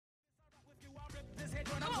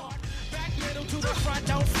the front,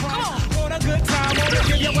 don't front. Want a good time, wanna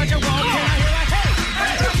give you what you want. Can I hear a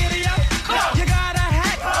hey, video? You got a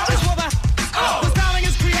hat just for the the styling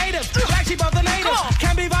is creative. Black sheep of the native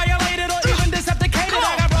can be violated or even decepticated.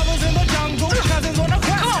 I got brothers in the jungle, cousins on the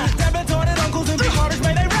quest. Dead-retorted uncles and big orders,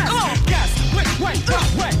 may they rest. Guess, what,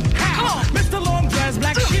 how? Mr. Long Dress,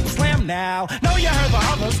 Black Sheep Slam now. Know you heard the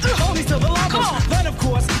others, only still the lovers. Then, of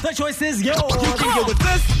course, the choice is yours. You can get with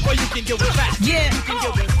this, or you can get with that. Yeah. You can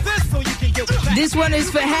get with this, or you can get with that. This one is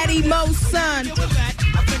for Hattie Mo's son.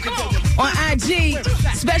 On IG,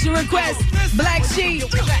 special request, Black Sheep.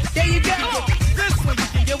 There you go. This one you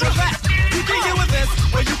can get with that. You can get with this,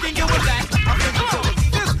 or you can get with that.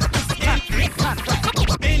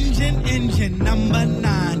 Engine number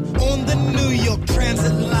 9 on the New York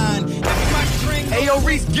Transit line. Hey, yo,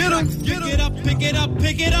 Reese, get him. Pick it up.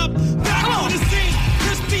 Back on the scene,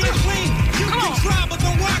 crispy and clean. You can try, but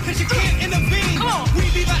don't rock, cause you can't intervene. We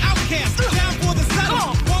be the outcast, down for the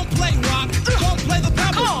settle. Won't play rock, won't play the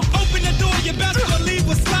pebble. Open the door, you best believe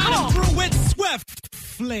we're sliding through it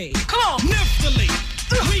swiftly. Niftily,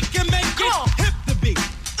 we can make it hip to be.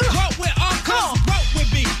 What we're all cause, what we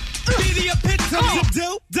be. Be the epitome,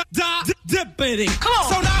 do, dippity.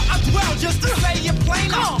 So now I dwell just to say you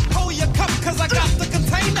plain up. Hold your cup, cause I got the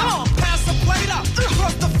container. Pass the plate up,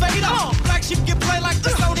 cross the fader. Black sheep can play like the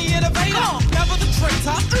Sony Innovator. Never the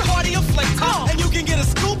traitor, party inflator. And you can get a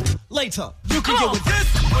scoop later. You can get with this,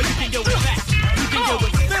 or you can get with that. You can get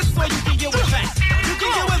with this, or you can get with that. You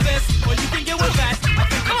can get with this, or you can get with that. I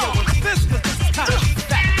think you get with this, cause this is kind of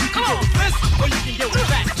fat. You can get with this, or you can get with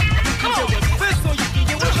that. You can get with this, or you can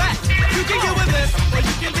get with that. You can get with this, or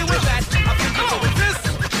you can get with that. I think you get with this.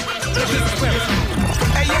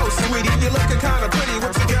 Hey, yo, sweetie, you're looking kind of pretty.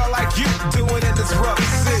 What's a girl like you doing in this rough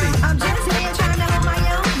city? I'm just here trying to hold my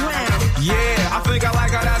own ground. Yeah, I think I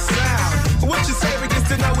like how that sounds. What you say we get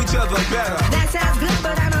to know each other better? That sounds good,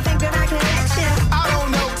 but I don't think that I can action. I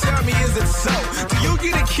don't know, tell me, is it so? Do you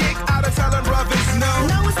get a kick out of telling brothers no?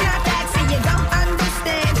 No, it's not that, see, you don't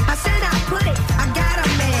understand. I said I put it, I got a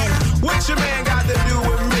man. What your man got to do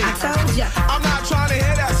with me? I told ya. I'm not trying to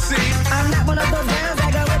hear that, see? I'm not one of those girls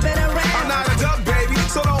that go whipping around. I'm not a duck, baby,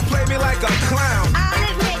 so don't play me like a clown. I'll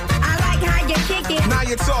admit, I like how you kick it. Now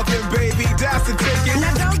you're talking, baby, that's the ticket.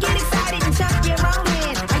 Now don't get excited and chuck your own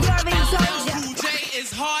in. I already told ya. Cool J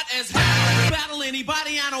is hard as hell. Battle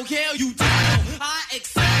anybody, I don't care, you tell. I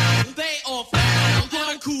excel, they all fail.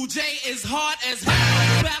 Gonna Cool J is hard as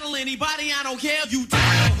hell. Battle anybody, I don't care, you tell.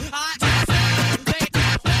 I excel, they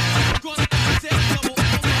all fail. Gonna double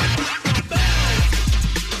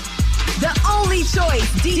The only choice,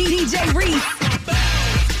 DJ Reese.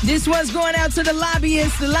 This one's going out to the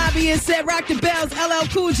lobbyists. The lobbyists said rock the bells, LL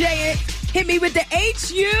Cool J. Hit me with the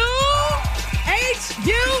HU.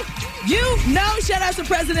 No, shout out to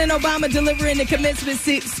President Obama delivering the commencement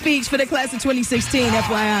speech for the class of 2016,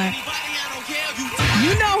 FYI.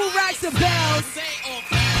 You know who rocks the bells.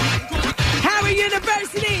 Howard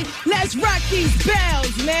University, let's rock these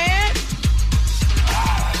bells, man.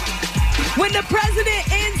 When the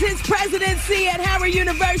president ends his presidency at Howard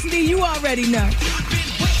University, you already know.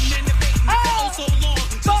 Oh, for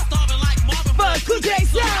Cool J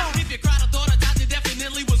sound. If you cried, I thought I died, you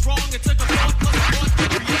definitely was wrong. It took a long to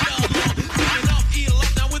create a law. Taking off, eat a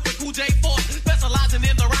lot now with the Cool J force. Specializing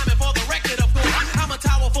in the rhyming for the record, of course. I'm a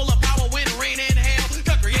tower full of power, wind, rain, and hail.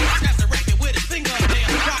 The creator scratch the record with his fingernail.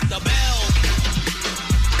 Rock the bell.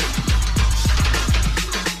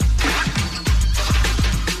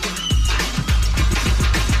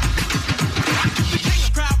 The king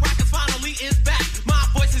of crowd rockers finally is back. My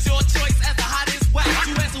voice is your choice as the hottest whack.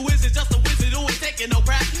 You as a wizard, just a wizard who ain't taking no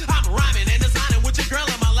crap. I'm rhyming and designing with your girl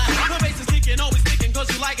in my lap. My bass is kicking, always thinking, cause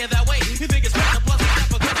you like it that way. You think it's better, plus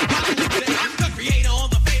it's never gonna bother you today. The creator on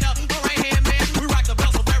the fader, the right hand man. We rock the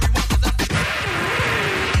bell so very well, cause that's the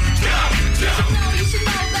You should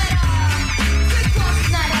know better. Quick cross is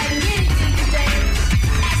not adding anything today.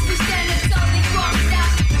 As we stand, it's only crossed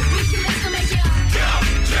out. We can make them make you jump.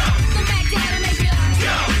 Come back down and make you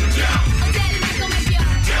jump. Oh, daddy, make them make you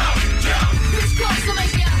jump. Quick cross will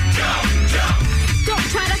make you jump. Don't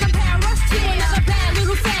try to compare us to another bad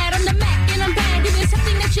little fad. I'm the Mac and I'm bad. Give you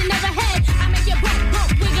something that you never had. I make you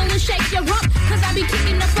bump, wiggle and shake your rump. Cause I be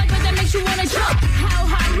kicking the flavor that makes you wanna jump. How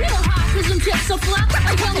high, real high, cause them chips so fly.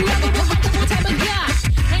 A young lovable, hypeable type of guy.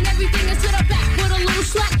 And everything is to the back with a little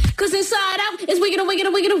slack. Cause inside out is wiggin' whack.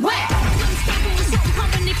 Young stable with something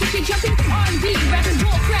pumping to keep you jumping. R&B, rapping,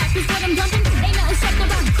 bull crap is what I'm dumping. Ain't nothing sucked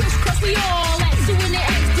about crisscross, we all at. So when they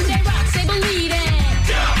ask, do they rock, say believe it.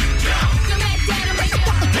 Come back down and make it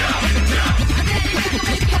daddy,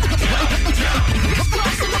 make it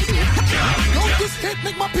crisscross and make it Yo, this can't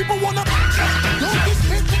make my people wanna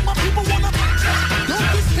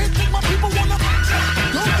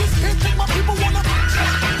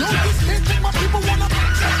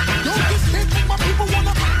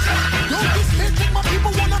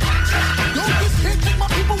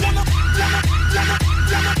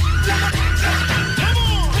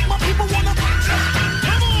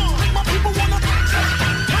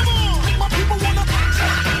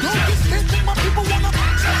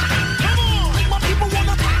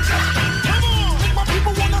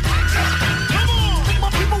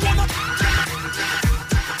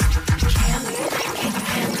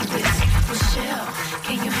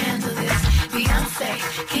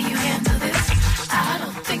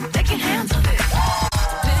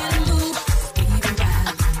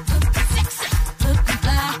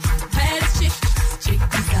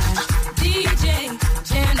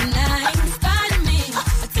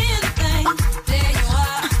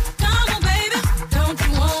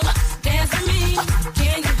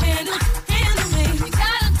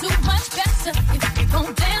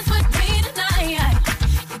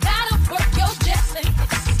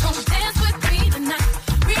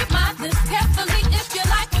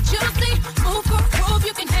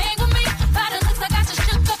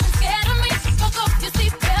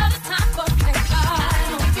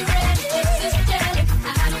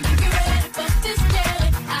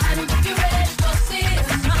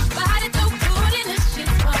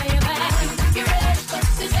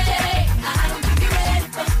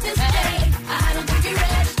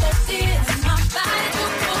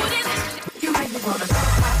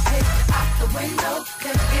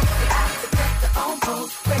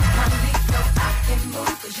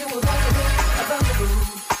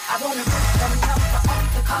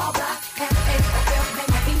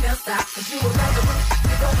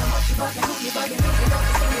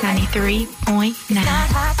 93.9. Not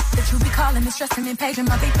hot that you be calling me, stressing me, paging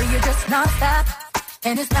my paper, you're just non-stop.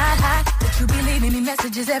 And it's not hot that you be leaving me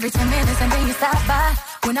messages every 10 minutes and then you stop by.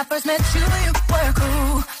 When I first met you, you were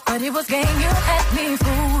cool, but it was game, you had me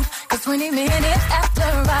fooled. 'Cause 20 minutes after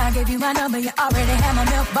I gave you my number, you already had my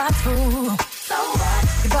mailbox full. So what?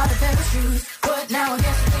 You bought a pair of shoes, but now I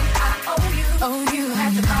guess you think I owe you. Oh, you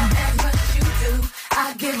have to come as much as you do.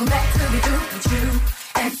 I give them back to be through with you.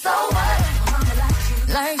 And so what? Mama like you.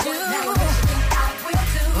 Now I guess you think I will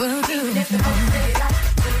too. Even if the whole city like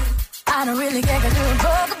you. I don't really care 'cause you're a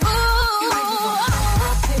bugaboo. You make me want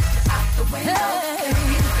to tip out the window. Hey.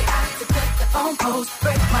 You say I have to cut the phone post,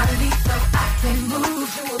 break my leaf so I can move.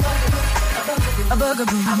 You a bugaboo, a bugaboo, a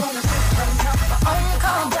bugaboo. I wanna put your number on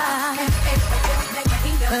call by. Hey, make my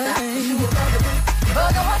email stop. You a bugaboo. You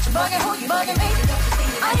bugging what you bugging? Who you bugging me?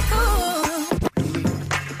 I cool.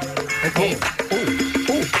 Okay.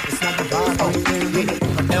 It's not the vibe.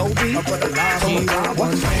 LB.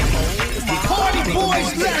 Party boys,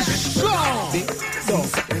 let's go!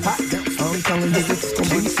 I'm telling you, this is gonna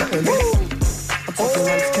be something. I'm talking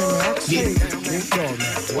lights, camera, action.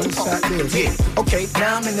 One shot deals. Okay,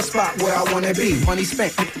 now I'm in the spot where I wanna be. Money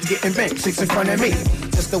spent, getting bent, chicks in front of me.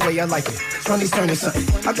 Just the way I like it. Money's turning something.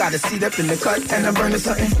 I got a seat up in the cut and I'm burning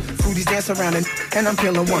something. Fruities dance around and I'm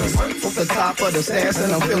peeling ones. Off the top of the stairs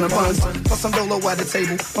and I'm feeling buns. Plus I'm dolo at the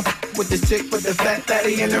table. I'm with this chick with the fat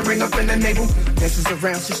fatty and the ring up in the navel. Dances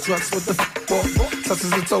around, she struts with the ball.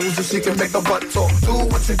 Touches her toes so she can make her butt talk. Do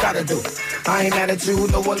what you gotta do. I ain't mad at you.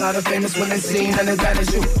 Know a lot of famous women seen and as bad as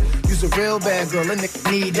you. You's a real bad girl, a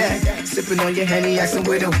nigga need that. Sipping on your Henny, asking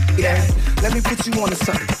where them at. Let me put you on to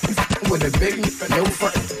something. You with a big nigga, no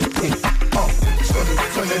front. Oh,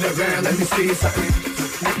 turn it around, let me see something.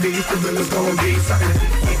 These the realest gon' be something.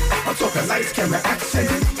 I'm talking lights, camera, action.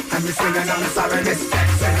 I'm just singing on the side of this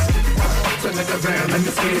Jackson. Turn it around, let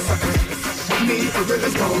me see something. Me, the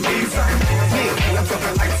realest gon' be something. Me, I'm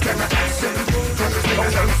talking lights, camera, action. I'm just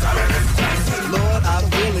singing on the side of this Jackson. Lord, I've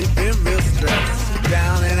really been real stressed.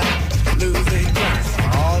 Down and out, losing trust.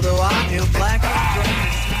 Although I am black and brown,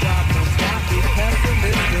 problems got me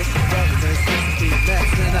pessimistic. Brothers and sisters keep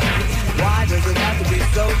messing up. Why does it have to be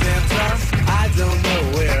so damn tough? I don't know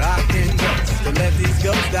where I can go to let these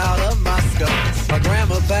ghosts out of my skull. My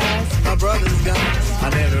grandma passed, my brother's gone. I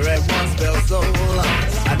never at once felt so alone.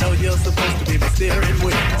 I know you're supposed to be my steering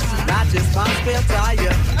wheel, not just my spare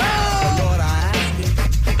tire. But Lord, I ask you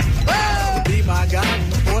to be my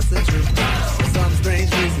guiding force and truth. For some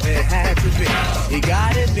strange reason it had to be. He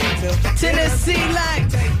guided me to Tennessee like.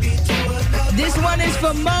 This one is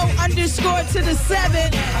for Mo_to the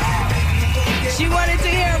 7. She wanted to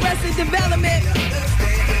hear Arrested Development.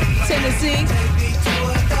 Tennessee.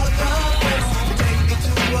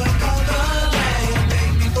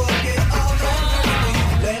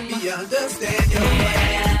 Let me understand your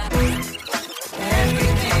plan.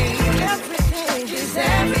 Everything is everything. It's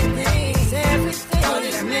everything. What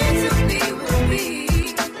is meant to be will be.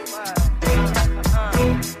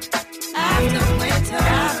 After winter,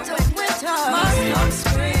 must come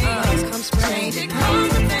spring. Change it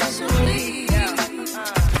comes eventually.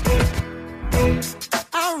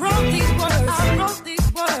 I wrote these words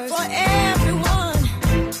for everyone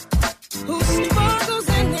who struggles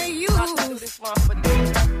in their youth,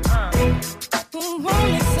 who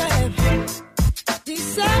won't accept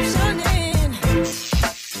deception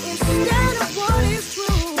instead of what is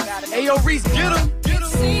true. Hey, yo, Reese, get him. It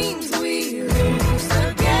seems we lose the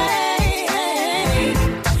game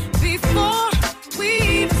before we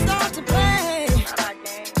even start to play.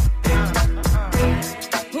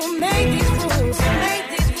 Who made these rules?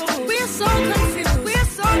 We're so confused,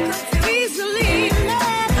 easily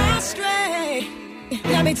led astray.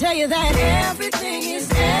 Let me tell you that everything is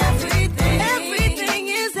everything. Everything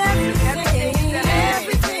is everything.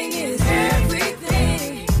 Everything is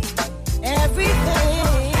everything.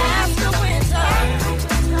 Everything. After winter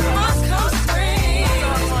must come spring.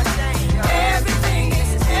 Everything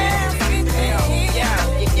is everything.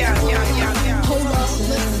 Hold up,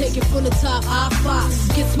 let's take it from the top.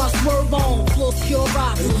 I-5 gets my swerve on, full pure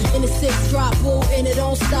rocks. In the 6 drop, bull, and it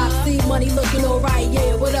don't stop. See money looking alright,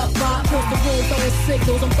 yeah, what up, Bob? Put the room throwing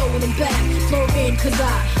signals, I'm throwing them back. Flow in, cause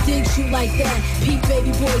I dig you like that. Peak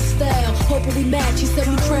baby boy style, hoping we match. He said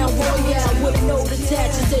we crown royale, wouldn't know the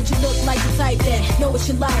tats. He said you look like the type that know what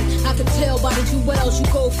you like. I can tell by the jewels, you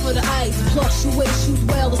go for the ice. Plus you wear shoes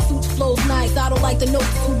well, the suit flows nice. I don't like the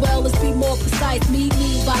notes too well, let's be more precise. Meet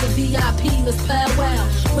me by the VIP, let's powwow.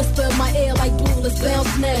 Whisper in my ear like blue, let's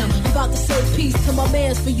bounce now. I'm about to say peace to my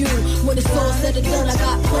mans for you. When it's all said and done, I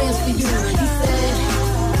got plans for you. He said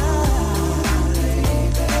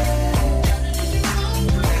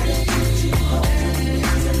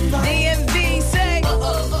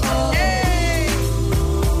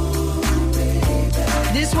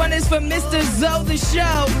for Mr. Zoe the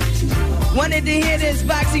Show. Wanted to hear this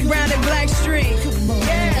Foxy Brown and Blackstreet.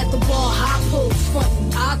 Yeah. At the bar, high post,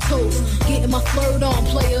 frontin', I toast. Getting my flirt on,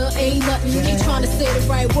 player, ain't nothing. He trying to say the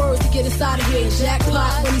right words to get us out of here.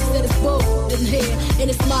 Jackpot when he said it's both in here. And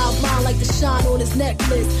his smile blind like the shine on his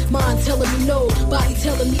necklace. Mind telling me no, body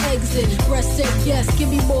telling me exit. Breast said yes, give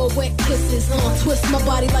me more wet kisses. Twist my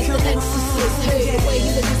body like the exorcist. Hey, the way he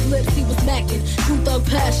lit his lips, he was macking. True thug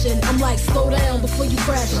passion. I'm like, slow down before you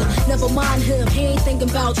crashing. Never mind him, he ain't thinking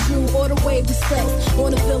about you or the way we sex.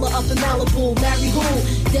 On a villa up in Malibu, marry who?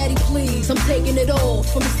 Daddy, please, I'm taking it all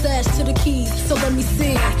from the stash to the keys. So let me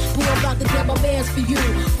see. Boy, I'm about to get my mans for you.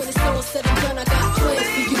 When it's all said and done, I got plans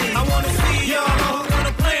for you. I wanna see y'all who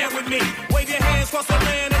wanna plan with me. Wave your hands across the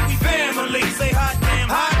land and we family. Say hot damn,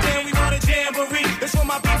 we want a jamboree. It's for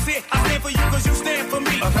my beats here, I stand for you cause you stand for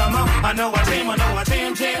me. Come on, I know I jam. Well,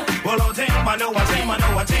 oh damn, I know I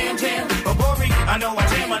jam. Oh, Bori, I know I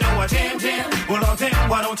jam. Well, oh damn,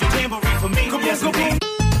 why don't you jamboree for me? Yes, indeed.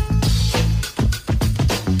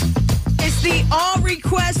 It's the All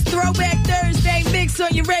Request Throwback Thursday mix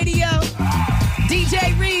on your radio.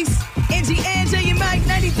 DJ Reese, Angie on your mic,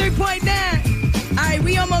 93.9. All right,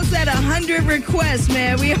 we almost at 100 requests,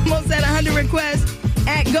 man. We almost at 100 requests.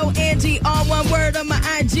 At Go Angie, all one word on my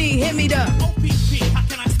IG. Hit me up. OPP, how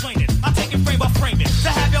can I explain it? I take it frame by frame it. To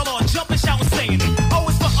have y'all all jumping, shouting, saying it. O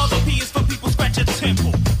is for other, P is for people scratch a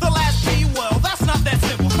temple. The last P, well, that's not that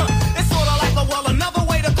simple. It's sort of like another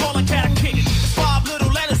way to call a cat a kitten. It's 5 little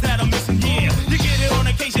letters that are missing, yeah. You get it on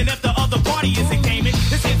occasion if the other party isn't gaming.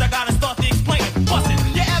 It seems I gotta start to explain it. Bust it.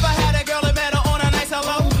 You ever had a girl that met her on a nice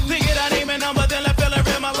hello? They get her name and number, then let feel her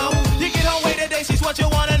in my low. You get home way today, she's what you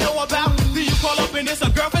wanna know about. Do you call up in this a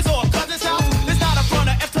girlfriend's or a cousin's house? It's not a front,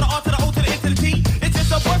 a F to the R to the O to the N to the T. It's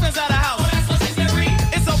just a boyfriend's at a house. That's what she said, read.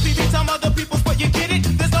 It's OPP, some other people's, but you get it.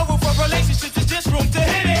 There's no room for relationships, it's just room to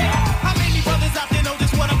hit it. How many brothers out there know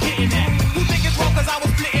just what I'm getting at? Who think it's wrong cause I was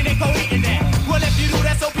splitting and co-eating that? Well, if you do,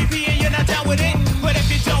 that's OPP and you're not down with it. But if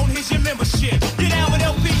you don't, here's your membership. Get down with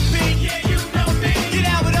LPP. Yeah, you know me. Get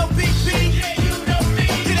down with LPP. Yeah, you know me.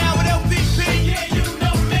 Get down with LPP. Yeah, you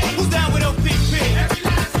know me. Who's down with LPP? Every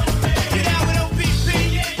last on me. Get down with LPP.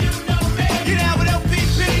 Yeah, you know me. Get down with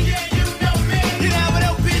LPP. Yeah, you know me. Get down with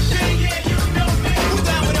LPP. Yeah, you know me. Who's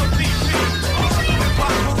down with LPP?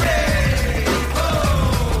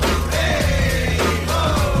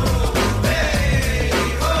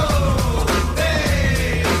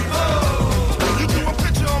 You drew a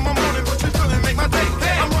picture on my morning, but you couldn't make my day.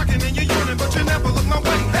 I'm rocking in your unit, but you never look my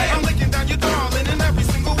way. I'm licking down your darling in every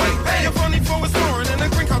single way. You're funny for a snoring and a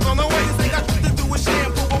green card's on the way. This ain't got nothing to do with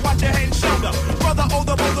shampoo, but watch your head and shoulder. Brother,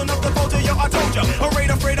 older, bold enough to fold you, yo, I told ya. Afraid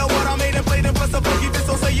of what I made and played and plus a funky bit,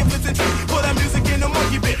 so say you listen to. Put that music in the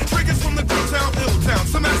monkey bit. Triggers from the good town, ill town.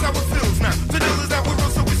 Some ask how it feels now. The deal is that we're real,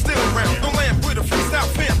 so we still round. Don't laugh with a freestyle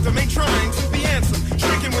phantom. Ain't trying to be handsome.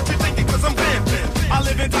 Tricking what you're thinking, cause I'm vamping. I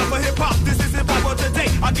live in time for hip hop. This is hip hop of today.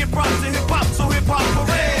 I give props to hip hop, so hip hop parade.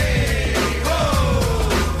 Hey, ho,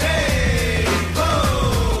 hey, ho,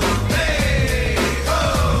 hey, ho,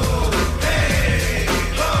 hey,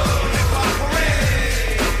 ho. Hip hop parade.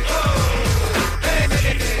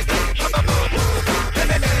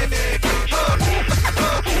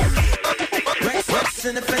 Rex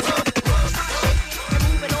in the face.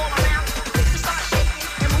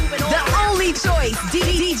 The only choice,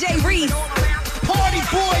 DJ Reese. Party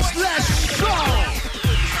boys, let's go.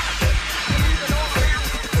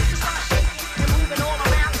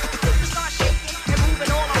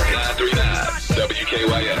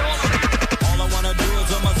 WKYS. All I wanna do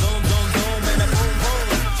is on my zoom, zoom, zoom, and a boom, boom.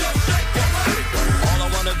 All I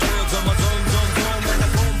wanna do is on my zoom, zoom, zoom, and a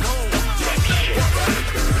boom, boom.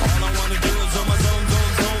 All I wanna do is on my zoom, zoom,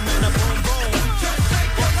 zoom, and a boom, boom.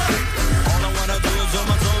 All I wanna do is on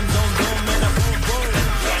my zoom, zoom, zoom, and a boom, boom.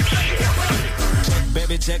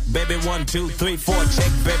 Check, baby, 1, 2, 3, 4.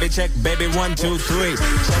 Check, baby, 1, 2, 3.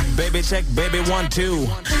 Check, baby, 1, 2.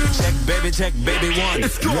 Check, baby, 1.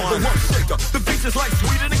 It's called the one shaker. The beach is like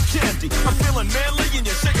sweeter than candy. I'm feeling manly and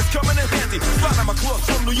your shaker's coming in handy. Slide on my clubs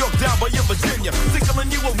from New York down by your Virginia.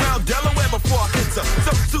 Tickling you around Delaware before I enter.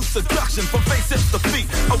 Substitute seduction from face hips to feet.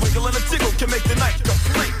 A wiggle and a tickle can make the night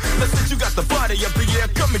complete. Let's since you got the body of the year,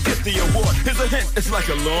 come and get the award. Here's a hint, it's like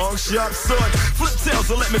a long sharp sword. Flip tails,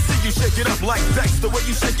 so let me see you shake it up like dice. The way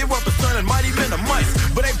you shake it up is turning mighty men to mice.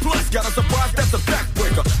 But A plus got a surprise, that's a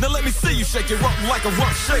backbreaker. Now let me see you shake it up like a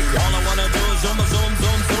rough shaker. All I wanna do is zoom, zoom,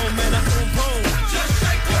 zoom, zoom, and a boom, boom. Just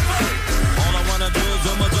shake your booty. All I wanna do is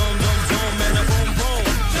zoom, zoom, zoom, zoom, and a boom, boom.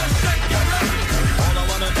 Just shake your booty. All I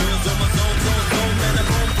wanna do is zoom, zoom, zoom, zoom, and a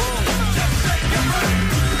boom, boom. Just shake your booty.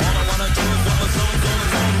 All I wanna do is zoom, zoom, zoom,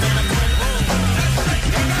 zoom, and a boom, boom. Just shake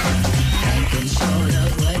your booty.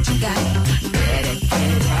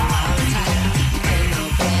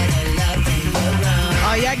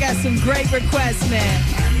 some great requests, man.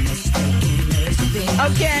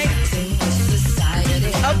 Okay.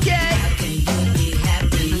 Okay.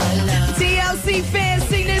 TLC fans,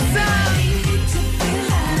 sing this song.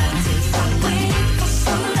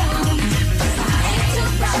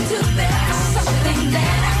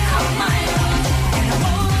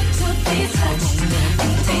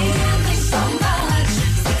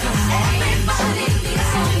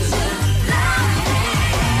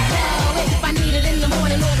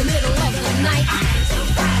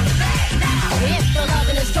 If the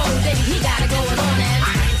loving is strong, then he got it going on and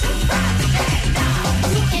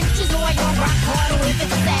 2 inches or your rock hard or if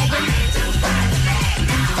it's sagging.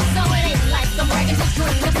 So it ain't like I'm bragging, just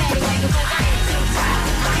doing the paddy wagon, 'cause I ain't too proud.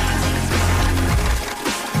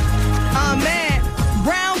 Oh man,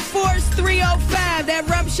 Brown Force 305. That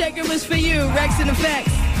rump shaker was for you, Rex and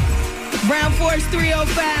Effects. Brown Force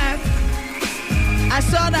 305. I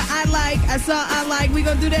saw the I like. We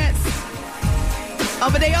gonna do that. Oh,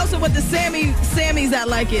 but they also with the Sammys, I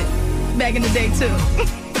like it. Back in the day, too.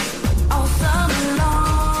 All summer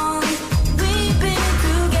long, we've been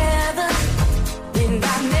together, and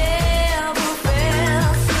I never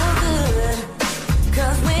felt so good.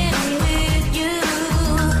 'Cause when I'm with you,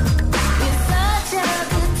 it's such a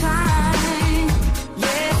good time.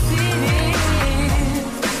 Yes, it is.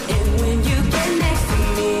 And when you get next to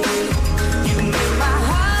me, you make my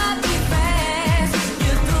heart beat fast.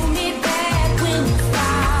 You threw me back when you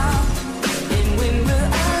smile. And when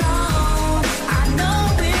we're alone, I know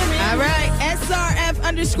we're in. All right,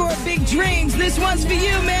 SRF_Big Dreams. This one's for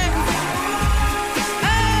you, man.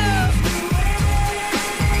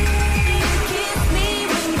 Kiss me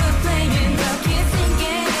when we're playing the kissing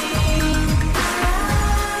game.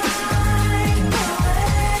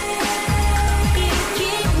 You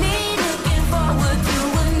keep me looking forward to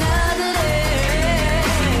another day.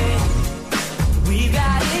 We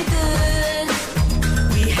got it good.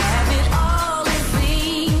 We have it all, it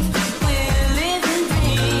seems. We're living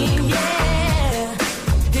dreams, yeah.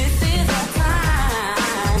 This is our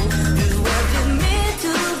time. This was just meant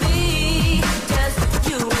to be. Just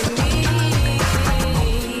you and me.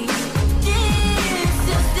 It's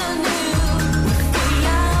just a new. We're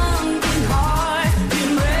young and hard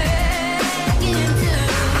and breaking too.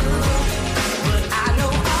 But I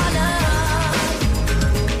know our love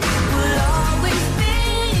will always be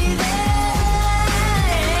there.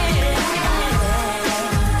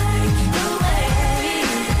 The way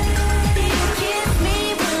you kiss me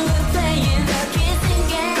when we're playing the kissing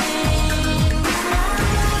game.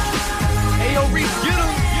 Hey, yo, Reese, get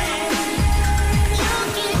him. You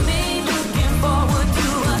keep me looking forward to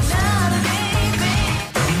another baby.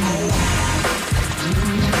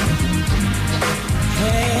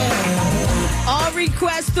 All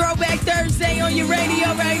requests Throwback Thursday on your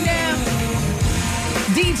radio right now.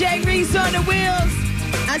 DJ Reese on the wheels.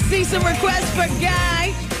 I see some requests for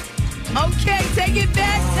Guy. Okay, take it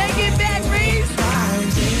back, Reese.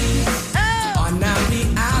 Oh, Now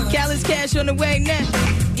reality, Callis Cash on the way now.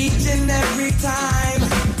 each and every time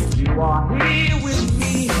you are here with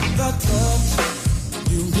me, the touch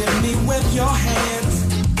you give me with your hands.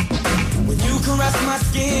 When you caress my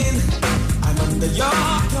skin, I'm under your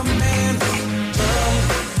command. Girl,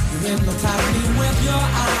 you hypnotize me with your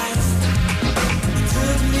eyes. It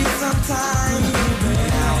took me some time,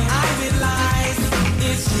 now I realize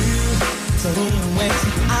it's you. So when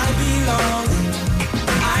I belong,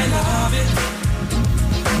 I love it.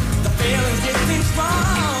 The feeling's getting strong.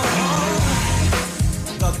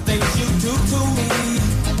 The things you do to me,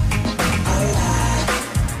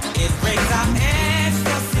 it brings out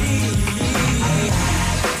ecstasy.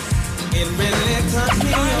 It really turns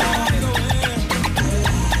me on.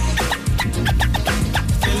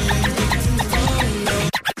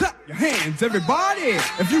 Clap your hands, everybody,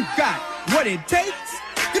 if you got what it takes.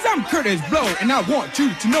 Cause I'm Curtis Blow, and I want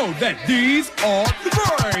you to know that these are the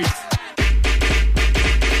breaks.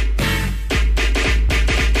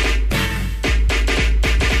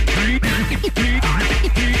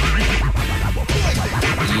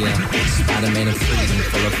 Spider-Man and Freeze in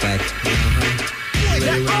full effect.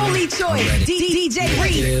 The only choice, DJ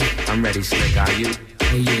Reese. I'm ready, Slick. Are you?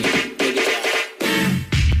 Oh, yeah.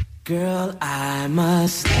 Girl, I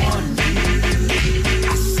must warn you,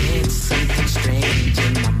 I sense something strange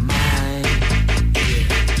in my mind.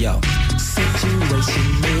 Yo,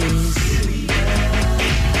 situation is,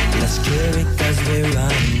 let's cure it cause we're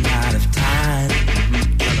running out of time.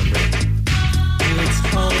 It's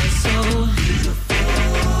all so beautiful.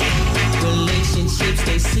 Relationships,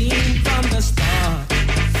 they seem from the start.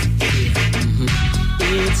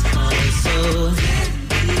 It's all so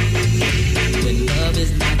when love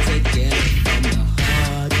is not together from the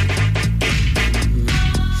heart.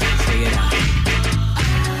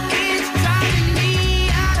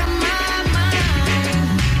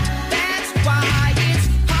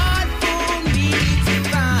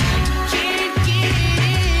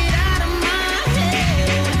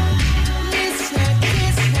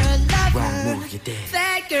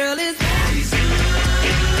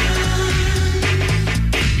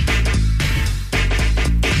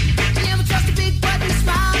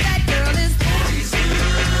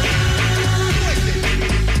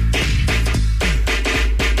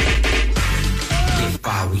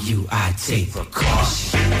 take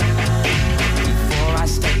precaution before I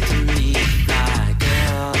step to meet my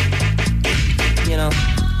girl. You know,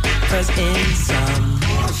 'cause in some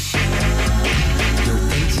you'll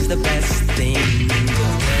think she's the best thing in the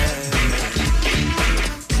world.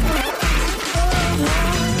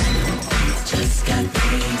 Just got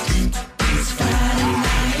paid. It's Friday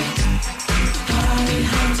night. Party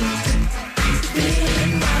hunting.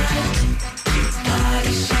 Feeling right.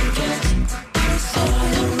 Body shaking.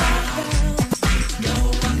 All around. No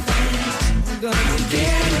one thing. I'm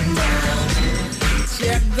getting down.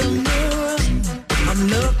 Check the mirror. I'm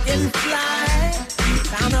looking fly.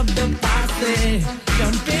 Count up the posse.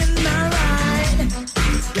 Jump in my ride.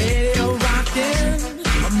 Radio rocking.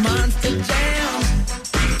 A monster jam.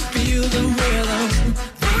 Feel the rhythm.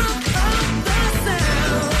 Pump up the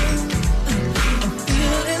sound. I'm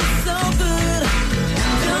feeling so good.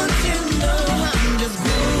 Don't you know I'm just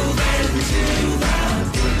grooving to the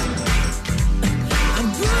beat. I'm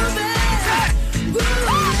grooving,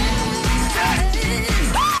 grooving.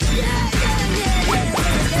 Yeah.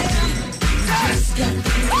 Just got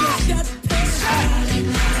paid.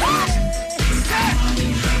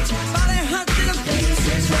 Body hunting.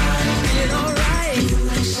 It's right. Feel alright.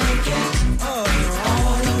 Shake it. All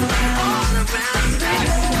around.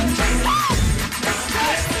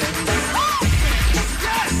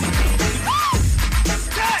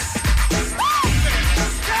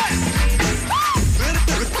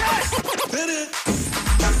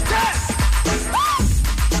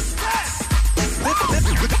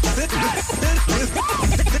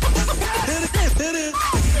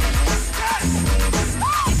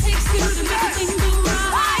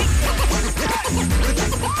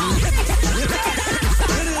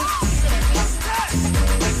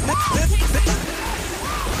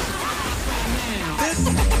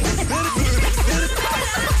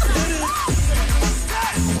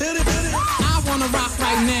 I wanna rock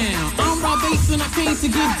right now. I'm Rob Bass and I came to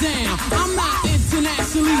get down. I'm not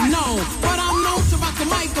internationally known, but I'm known to rock the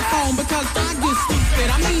microphone because I get stupid.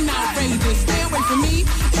 I mean outrageous. Stay away from me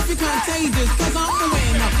if you're contagious, 'cause I'm the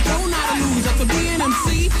winner. No, not a loser. To be an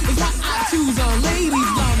MC is what I choose. Ladies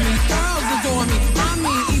love me, girls adore me. I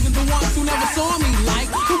mean, even the ones who never saw me like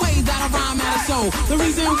the way that I rhyme at a show. The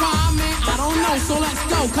reason why, man, I don't know. So let's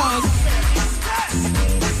go, 'cause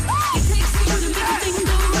It takes two to make a thing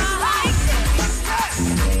go right.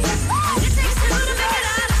 It takes two to make it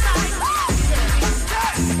out of sight.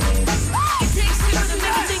 It takes two to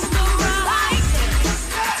make a thing go right.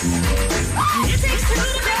 It takes two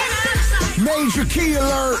to make it out of sight. Major key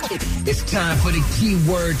alert. It's time for the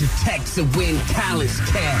keyword to text to win college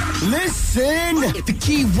cash. Listen. The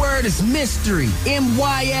keyword is mystery.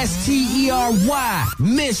 MYSTERY.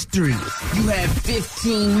 Mystery. You have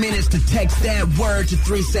 15 minutes to text that word to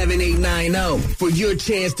 37890 for your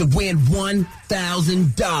chance to win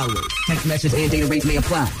 $1,000. Text message and data rates may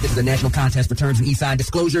apply. This is a national contest for terms and e-sign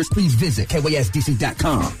disclosures. Please visit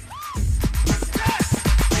KYSDC.com.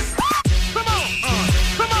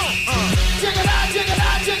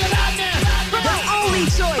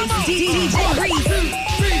 Choice, DJ Reese.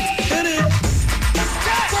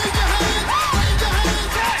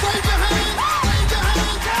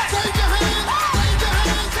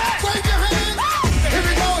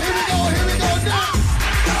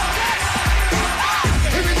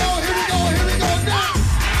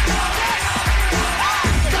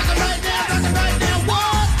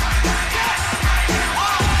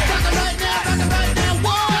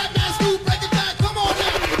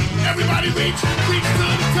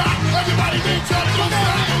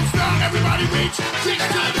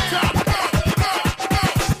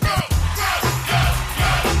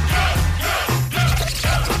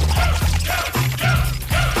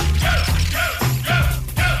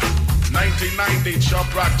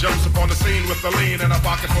 Sharp rock jumps upon the scene with the lean and a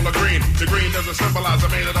pocket full of green. The green doesn't symbolize I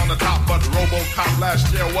made it on the top, but RoboCop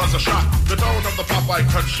last year was a shock. The tone of the Popeye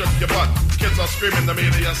cut shook your butt. Kids are screaming, the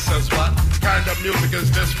media says what? Kind of music is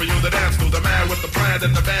this for you to dance to? The man with the plan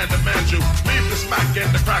and the band demands you. Leave the smack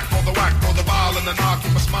and the crack for the whack, for the ball and the knock,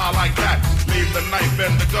 keep a smile like that. Leave the knife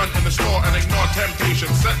and the gun in the store and ignore temptation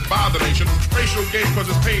set by the nation. Racial game cause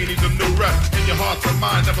it's pain needs a new rep. In your heart and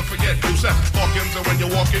mind, never forget you set Hawkins, and when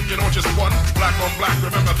you're walking, you don't just one. Black on black,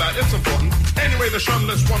 remember that, it's important. Anyway, the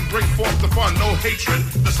shunless one bring forth the fun. No hatred,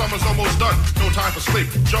 the summer's almost done. No time for sleep,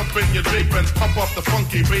 jump in your Jeep and pump up the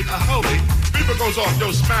funky beat. Holy, beeper goes off,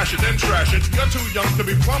 yo, smash it, then trash it. You're too young to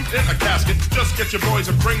be plumped in a casket. Just get your boys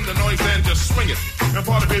and bring the noise and just swing it. And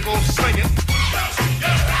party people, sing it.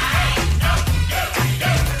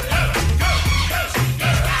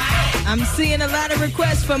 I'm seeing a lot of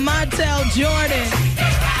requests for Montel Jordan.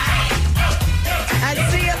 I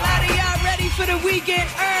see a lot of y'all for the weekend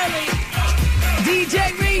early.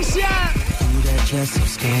 DJ Reese. That dress so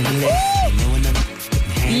scandalous.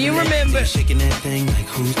 You remember. Shaking that thing like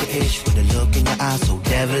who's the ish with a look in your eyes so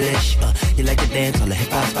devilish. You like to dance on the hip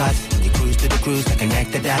hop spots. You cruise to the cruise like an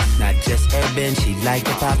actor dots. Not just urban, she liked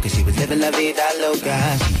the pop cause she was living la vida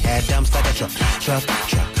loca. She had dumps like a truck.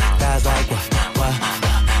 Thighs like what?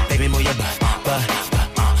 Baby move your butt.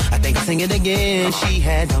 I think I'll sing it again. She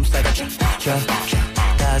had dumps like a truck.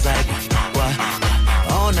 Thighs like what?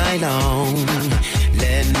 All night long.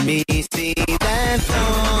 Let me see that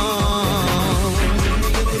song.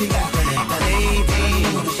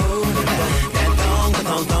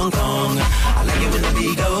 Thong. I like it when the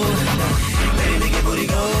beat go. Baby, make your booty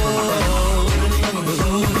go.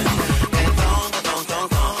 That thong.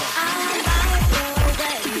 I like the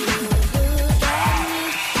way you look at me.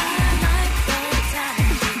 I like the time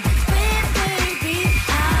with baby.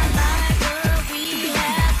 I like what we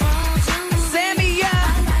have on to. Sammy, I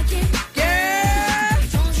like it, girl.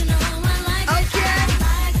 Don't you know I like it? Okay. I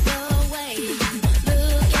like the way you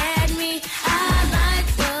look at me. I like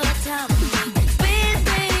the time with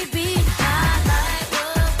baby. I like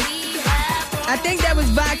what we have on. I think that was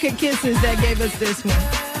Vodka Kisses that gave us this one.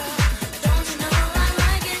 Don't you know I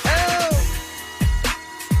like it? Oh.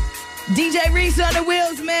 DJ Reese on the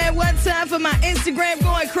wheels, man. One time for my Instagram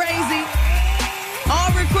going crazy.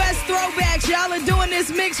 All request throwbacks. Y'all are doing this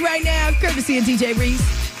mix right now, courtesy of DJ Reese.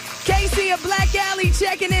 Casey of Black Alley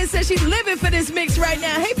checking in, says she's living for this mix right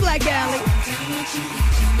now. Hey, Black Alley.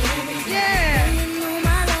 Yeah. You know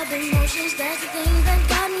my love emotions, that's the thing that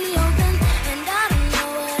got me open. And I don't know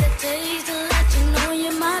what it takes to let you know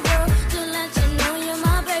you're my girl, to let you know you're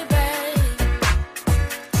my baby.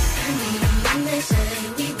 And even when they say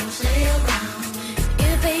we won't stay around,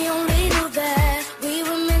 if they only knew that we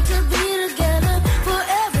were meant to be together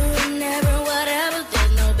forever and ever, whatever.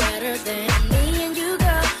 There's no better than me and you,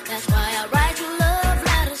 girl. That's why I write you love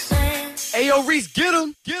letters saying, Ayo, Reese, get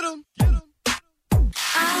him.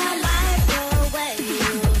 I like the way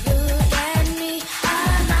you look at me. I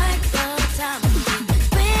like the time with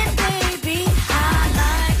baby. I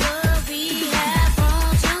like what we have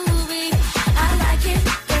on TV. I like it,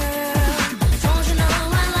 girl. Don't you know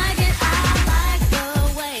I like it? I like the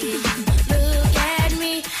way you look at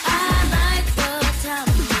me. I like the time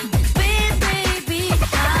with baby.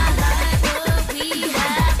 I like what we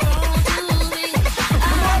have on TV.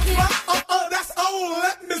 I like it. That's old.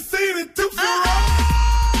 Let me see the two.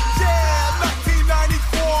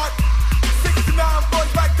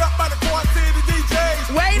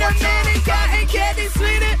 Wait a minute, Cotton Candy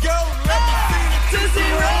Sweetie.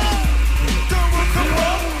 Tootsie Roll.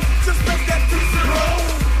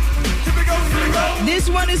 This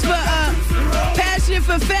one is for Passion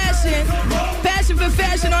for Fashion. Passion for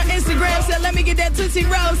Fashion on Instagram said, let me get that Tootsie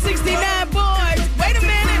Roll. 69 boys. Wait a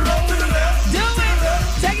minute. Do it.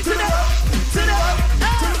 Take it to the.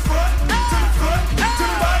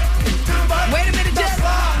 Wait a minute, just.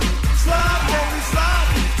 Slide, baby, slide.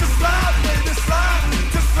 Just slide, baby, slide.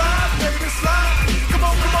 Just slide, baby, slide. Come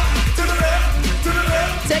on, to the left, to the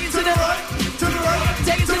left. Take it to the right, to the right.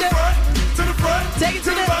 Take it to the front, to the front. Take it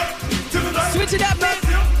to the right, to the left. Switch it up, man.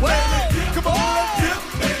 Whoa. Come on,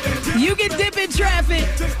 let's dip. You can dip in traffic.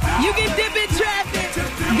 You can dip in traffic.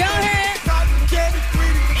 Go ahead. Cotton candy,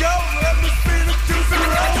 sweetie, go. Let me spin it to the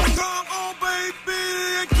right. Come on, baby,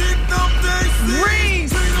 and kick them things.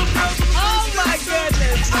 Reese. Oh my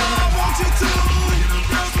goodness. I want you to.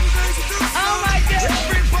 Oh my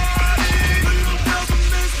goodness.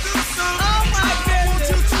 Oh my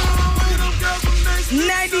goodness.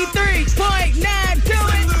 93.9, do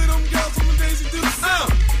it.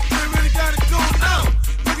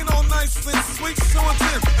 Sweet, so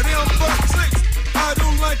intense, and they don't fuck chicks. I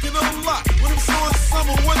don't like it a lot. When I'm showing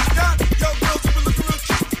summer, what you got? Y'all girls have been looking real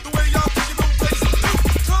cute. The way y'all taking them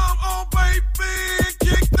daisies. Come on, baby,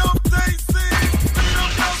 kick them daisies. Lead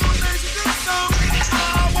them girls when Daisy do something.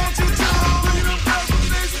 I want you to. Lead them girls when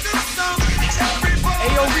Daisy do something. Everybody.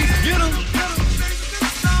 Ayo, Reese, get him.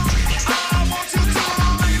 I want you to.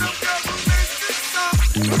 Lead them girls when Daisy do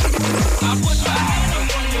something. I put my hand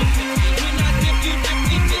up on your hip. When I dip, you dip,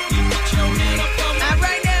 you dip, you put your hand up on my. All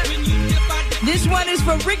right now. When you dip, I dip. This one is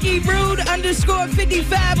for Ricky Rude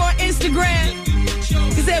 _55 on Instagram.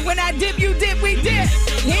 He said, when I dip, you dip, we dip.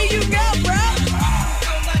 Here you go, bro.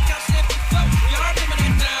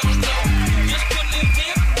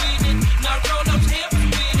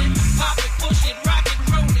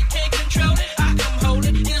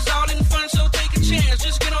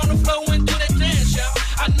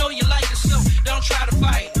 Try to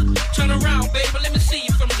fight. Turn around, baby, let me see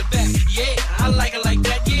you from the back. Yeah, I like it like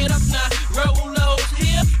that. Get up now, roll those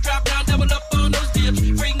hips, drop down, double up.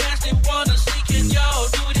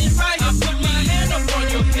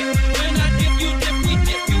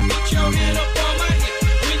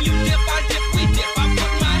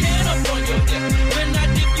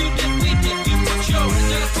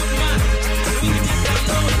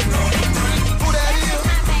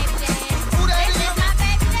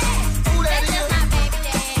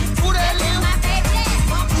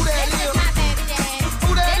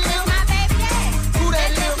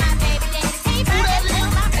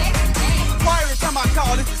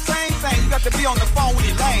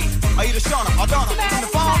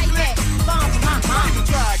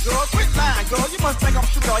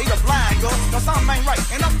 something ain't right,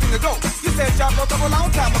 and I'm finna go. You said y'all broke up a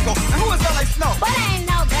long time ago. Now who is that like Snow? But I ain't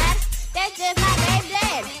no bad. That's just my baby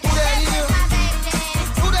dad. Who that is? My baby dad.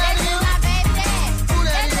 Who that is? My baby dad. Who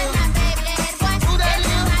that is? My baby dad. Boy, Who that is?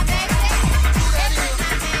 my baby dad. Who that is?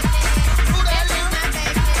 Who that is? My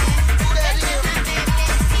baby dad. Who that is? Who that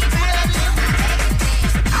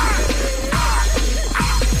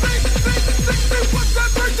is? What's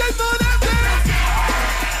that birthday for that dance?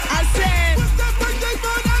 I said, What's that birthday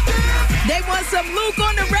for that dance? they want some Luke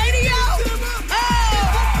on the radio? Oh!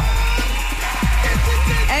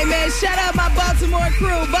 Hey, man, shout out my Baltimore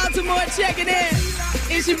crew. Baltimore, check it in.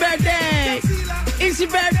 It's your birthday. It's your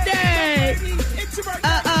birthday.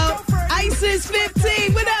 Uh-oh. Isis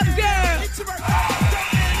 15. What up, girl?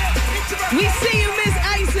 We see you, Miss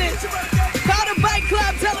Isis. Call the bike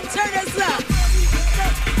club. Tell them turn us up.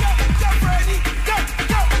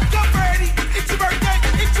 It's your birthday.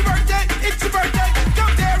 It's your birthday. It's your birthday. Go,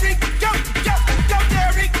 Derek. Go,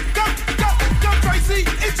 Derek. Go, Tracy.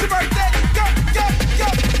 It's your birthday. Go,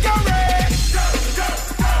 Red.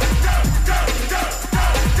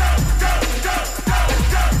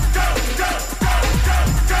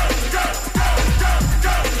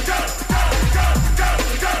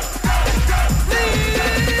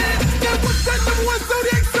 What's that number one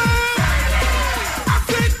zodiac sign? I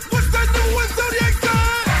said, what's that number one zodiac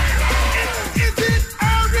sign? Is it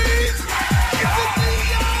Aries? Is it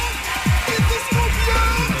Leo? Is it Scorpio?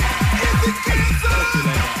 Is it Cancer?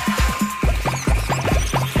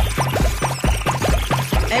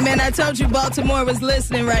 Hey, man, I told you Baltimore was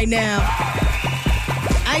listening right now.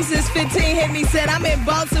 Isis 15 hit me, said, I'm in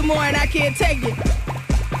Baltimore and I can't take it.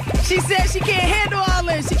 She said she can't handle all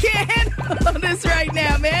this. She can't handle all this right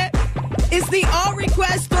now, man. It's the All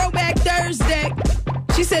Request Throwback Thursday.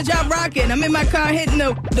 She said, y'all rocking. I'm in my car hitting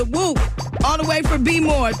the whoop all the way for Be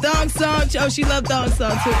More. Thong song. Oh, she loved thong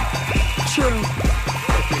song, too. True.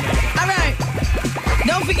 All right.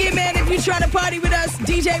 Don't forget, man, if you're trying to party with us,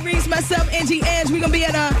 DJ Reese, myself, Angie, we're going to be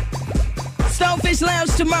at Stonefish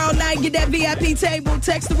Lounge tomorrow night. Get that VIP table.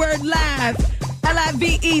 Text the word live,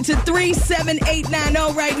 L-I-V-E, to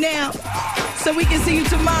 37890 right now so we can see you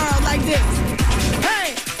tomorrow like this.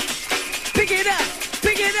 Hey, pick it up,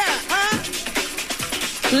 huh?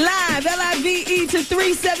 Live, L-I-V-E, to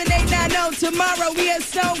 37890. Tomorrow we at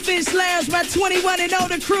Stonefish Lounge. My 21 and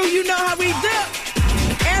older crew, you know how we do.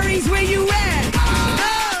 Aries, where you at?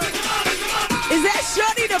 Oh, is that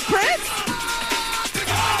Shorty the Prince?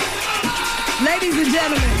 Ladies and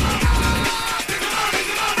gentlemen,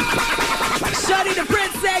 Shorty the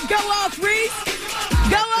Prince said, go off, Reese.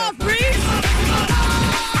 Go off, Reese.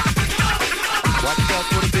 Watch out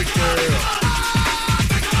for the big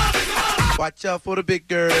girl. Watch out for the big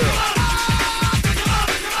girl.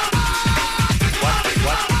 Watch out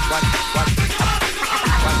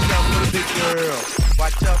for the big girl.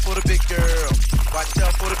 Watch out for the big girl. Watch out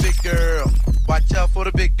for the big girl. Watch out for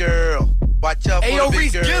the big girl. Watch out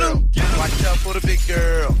for the big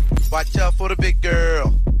girl. Watch out for the big girl. Watch out for the big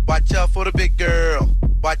girl. Watch out for the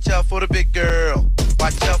big girl.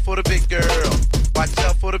 Watch out for the big girl. Watch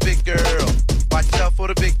out for the big girl. Watch out for the big girl. Watch out for the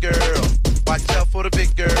big girl. Watch out for the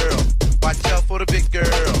big girl. Watch out for the big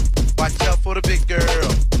girl. Watch out for the big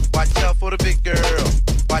girl. Watch out for the big girl.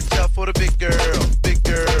 Watch out for the big girl. Big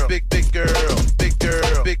girl. Big girl. Big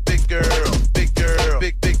girl. Big girl. Big girl. Big girl.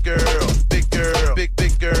 Big girl. Big girl.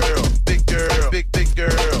 Big girl. Big girl.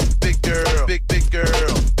 Big girl. Big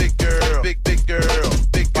girl. Big girl. Big girl. Big girl.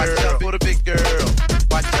 Watch out for the big girl.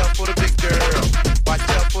 Watch out for the big girl. Watch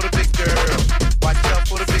out for the big girl. Watch out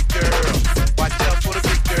for the big girl. Watch out for the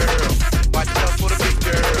big girl. Watch out for the big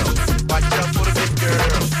girl. Watch out for the big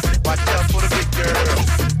girl. Watch out for the big girl.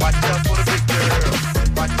 Watch out for the big girl.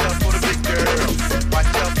 Watch out for the big girl.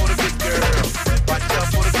 Watch out for the big girl. Watch out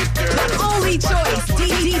for the big girl. The only choice,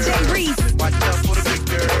 DJ Reese. Watch out for the big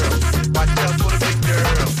girl. Watch out for the big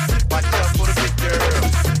girl. Watch out for the big girl.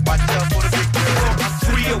 Watch out for the big girl. I'm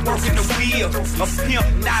real, working the wheel. A pimp,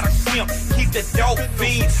 not a simp. Keep the dope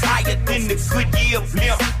fiends higher than the Goodyear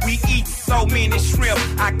blimp. We eat so many shrimp.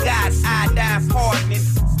 I got iodine partners.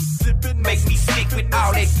 Make me sick with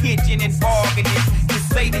all that pitching and bargaining. You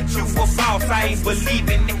say that you a boss, I ain't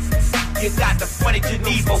believing it. You got the funny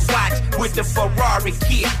Geneva watch with the Ferrari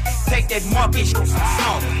kit. Take that monkish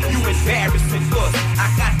song, you embarrassing us. I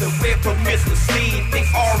got the red permissive scene, think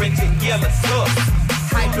orange and yellow tusk.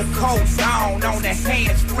 Hyper coat down on the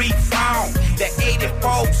hands-free phone. The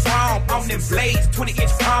 84 chrome on them blades,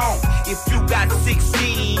 20-inch chrome. If you got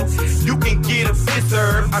 16, you can get a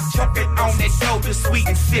scissor. I'm choking on that doja sweet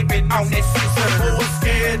and sipping on that scissor. Boys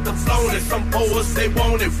scared to flown it. Some boys they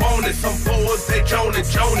want it. Some boys they joan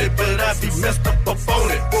it. But I be messed up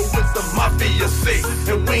on it. But with the mafia sick,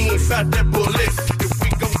 and we ain't found that bullet. If we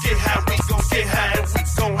gon' get high, we gon' get high, and we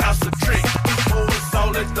gon' house a trick. You boys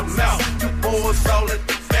all at the mouth, you boys all at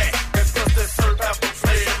the back. That's cause that serve apple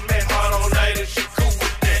player man hard all night, and she cool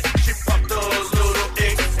with that. She fucked her little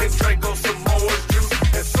ex and drank on some orange juice.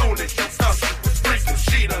 As soon as she thought she was freaking,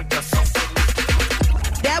 she done got something.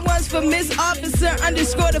 That one's for Miss Officer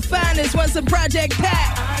 _ the finest. Wants a Project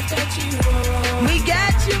Pack. We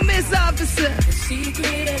got you, Miss Officer.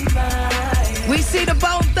 We see the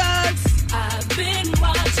Bone Thugs. I've been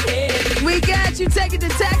watching. We got you. Take it to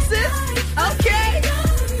Texas. Okay.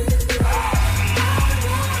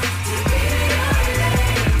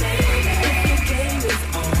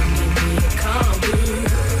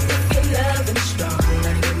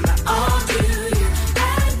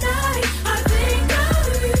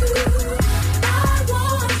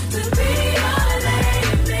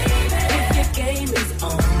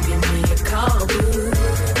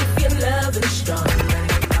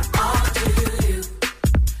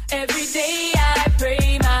 Every day I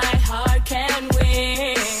pray my heart can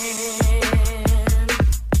win.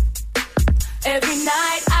 Every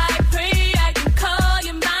night I pray I can call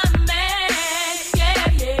you my man.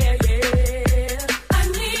 Yeah, yeah, yeah. I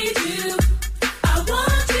need you. I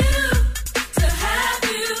want you to have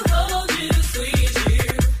you, hold you, squeeze you.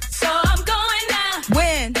 So I'm going out.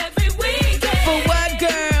 When? Every weekend. For what,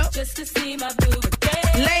 girl? Just to see my boo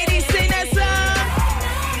again. Ladies, sing that song.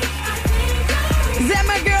 Is that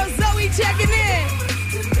my girl Zoe checking in?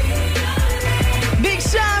 Big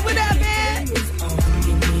Sean, what up, man?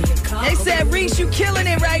 They said, Reese, you killing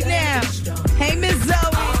it right now. Hey, Miss Zoe.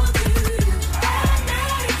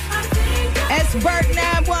 S. Burt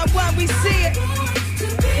 911, we see it.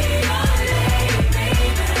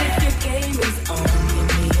 If your game is on, give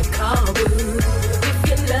me a call, boo. If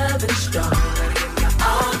your love is strong,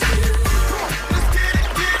 all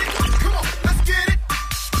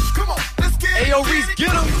Hey, yo, Reese,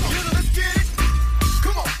 get him.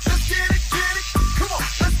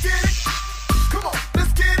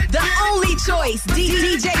 The only choice,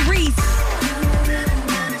 DJ Reese.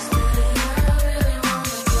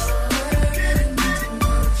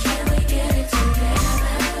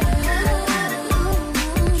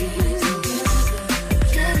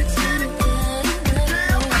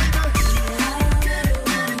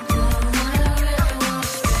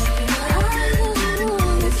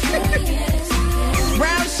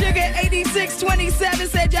 Brown Sugar 8627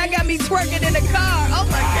 said y'all got me twerking in the car. Oh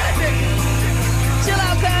my goodness. Chill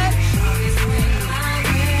out, cuz.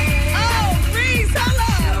 Oh, Reese,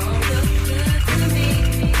 hello.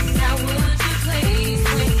 now would you please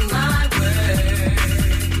swing my way?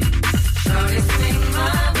 Shorty, swing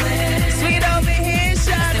my way. Sweet over here,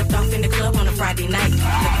 shot. Stepped off in the club on a Friday night.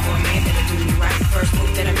 Looking for a man that'll do me right. First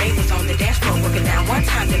move that I made was on the dashboard, working down one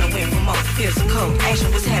time, then I went for more. Feels so cold,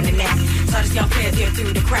 action was happening now. Saw this young player there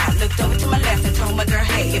through the crowd. Looked over to my left and told my girl,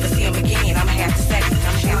 hey, if I see him again, I'ma have to say.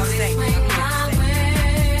 Swing my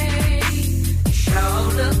way. Sure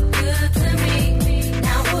look good to me.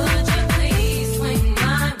 Now would you please swing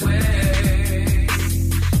my way?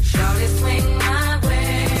 Shorty, swing my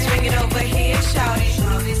way. Swing it over here, shawty.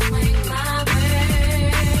 Shorty, swing my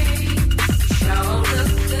way. Sure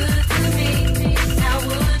look good to me. Now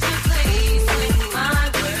would you please swing my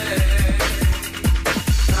way?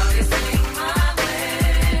 Shorty, swing my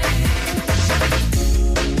way.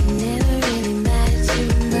 Never really mattered too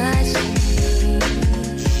much.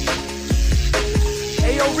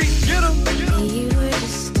 Hey, yo, Reese, get him. You were the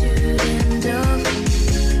student of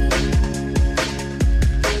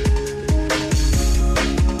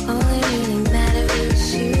all that really mattered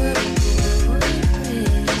was you.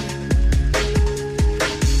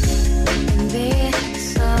 And babe,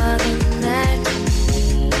 it's all that matters.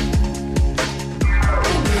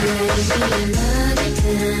 Let it be another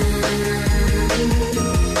time.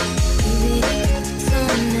 Baby,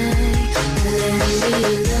 tonight. Let it be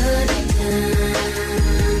another time.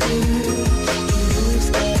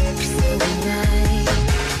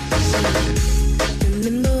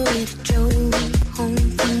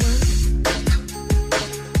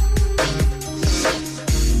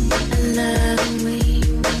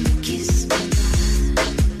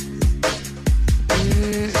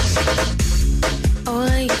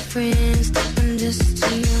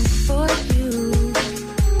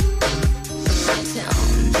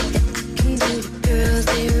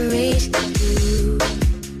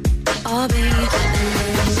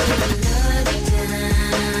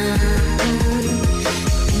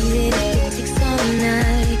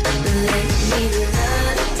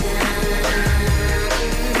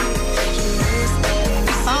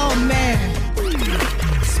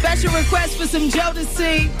 special request for some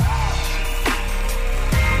Jodeci.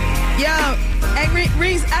 Yo, hey,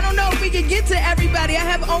 Reese, I don't know if we can get to everybody. I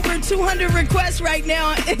have over 200 requests right now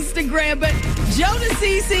on Instagram, but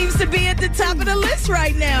Jodeci seems to be at the top of the list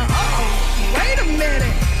right now. Oh, wait a minute.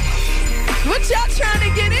 What y'all trying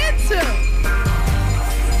to get into?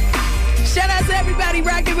 Shout out to everybody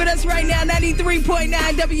rocking with us right now. 93.9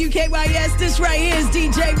 WKYS. This right here is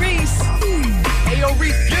DJ Reese. Hey, yo,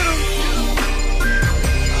 Reese, get him.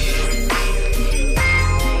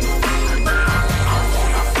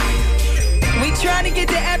 We trying to get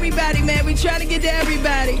to everybody, man. We trying to get to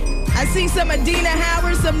everybody. I see some Adina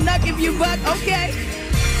Howard, some Nuck If You Buck. Okay.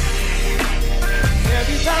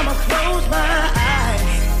 Every time I close my eyes,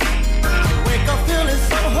 I wake up feeling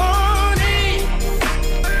so horny.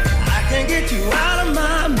 I can't get you out of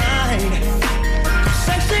my mind.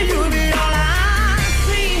 Sexy, you be all I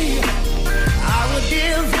see. I would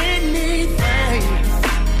give anything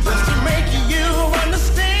just to make you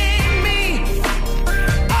understand me.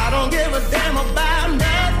 I don't give a damn about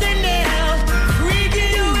nothing else.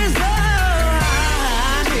 Freaking you is all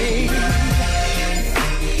I need.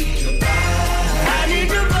 I need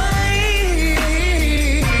your body.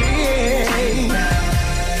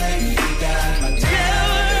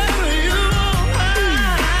 Whatever you want,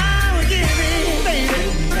 I will give it, baby.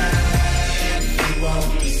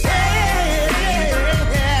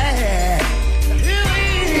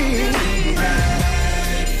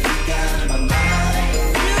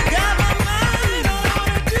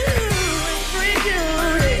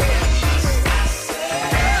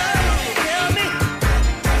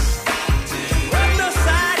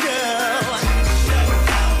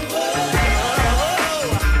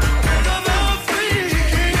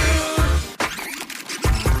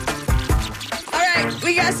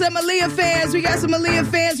 We got some Aaliyah fans. We got some Aaliyah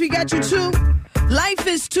fans. We got you too. Life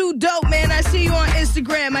is too dope, man. I see you on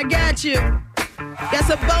Instagram. I got you. Got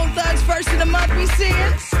some Bone Thugs first of the month. We see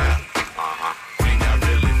it.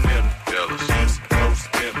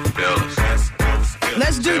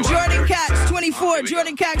 Let's do Jordan Cox 24.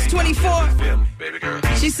 Jordan Cox 24.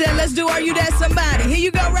 She said, let's do Are You That Somebody? Here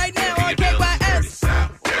you go right now on KYS.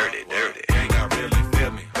 Dirty, dirty. Ain't got really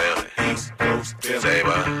feel me. Feel it. East Coast, feel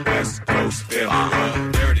me. West Coast, feel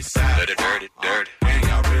me. Dirty side. Dirty, dirty, dirty. Ain't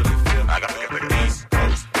got really feel me. I got to get the East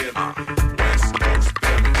Coast, feel me. West Coast,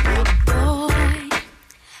 feel me. Boy,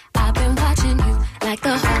 I've been watching you like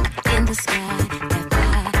the hawk in the sky. That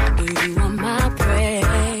fly, and you are my prey.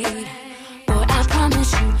 Boy, I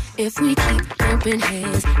promise you, if we keep bumping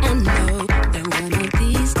heads, I know that one of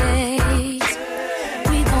these days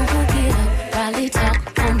we gon' hook it up, probably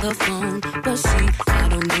talk on the phone, but see, I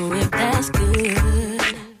don't know if that's good.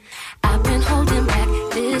 I've been holding back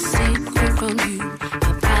this secret from you.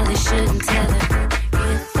 I probably shouldn't tell it.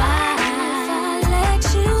 If I let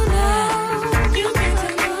you know, you need to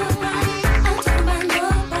know I'm talking about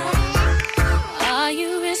nobody. Are you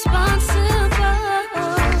responsible?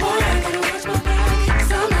 Boy, I gotta watch my back,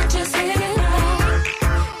 'cause I'm not just hanging out.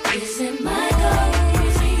 Is it my goal?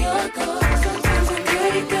 Is it your goal? Sometimes I'm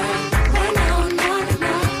pretty good. Right now I'm not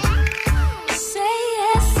enough. Say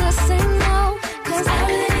yes or say no, 'cause I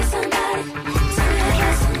really need somebody to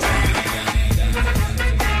listen.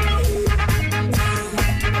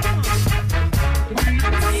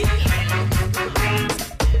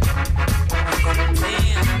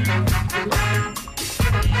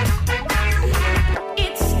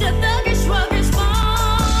 It's the thuggish ruggers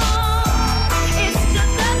ball. It's the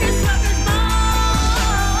thuggish ruggers ball.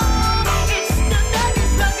 It's the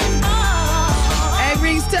thuggish ruggers ball. Hey,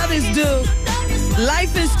 Reese, tell this dude.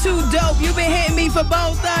 Life is too dope. You've been hitting me for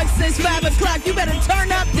Bone Thugs since 5 o'clock. You better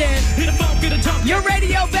turn up then. Your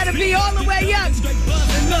radio better be all the way up.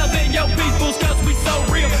 Loving your peoples, 'cause we so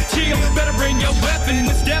real. Chill, better bring your weapon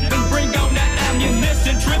and step and bring on that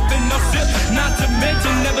ammunition. Tripping, no sip, not to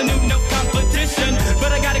mention, never knew no competition.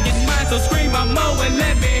 But I gotta get mine, so scream I'm Mo and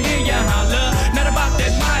let me hear ya holler. Not about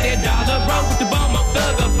that mighty dollar, roll with the bomb of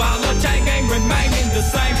thugger follow. Chain gang remaining the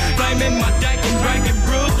same, flaming my dank and drinking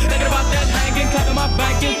brews. Thinking about that hanging, clapping my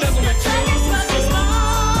banking, thugging with you.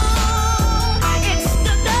 It's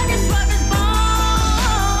the thuggish ruggers ball.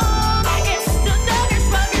 It's the thuggish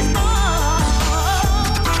ruggers ball.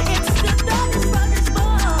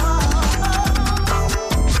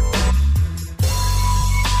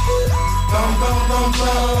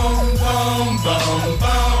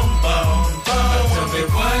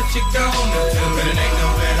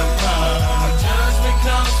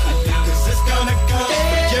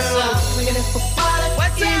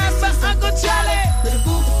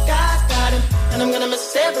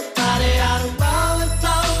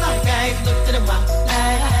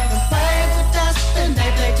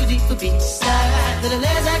 the beach side. To the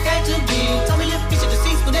legs I came to be. Told me lift bitch at the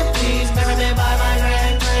seats, but then please. Marry me by my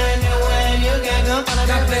grand way. You can't come follow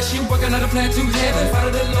God bless you, working on a plan to heaven.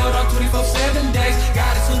 Follow the Lord on 24/7 days.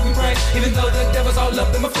 God is who we pray. Even though the devil's all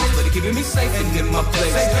up in my face, but he keeping me safe and in my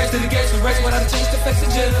place. Say grace to the gates for race, without a change to face the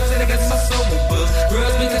judge. And I got my soul with buzz.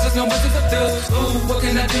 Grudge because there's no mercy for thugs. Ooh, what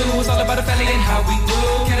can I do? It's all about the family and how we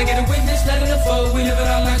grow. Can I get a witness? Let it unfold. We live it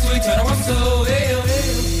our lives, we turn our soul. Hell,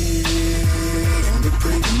 hell.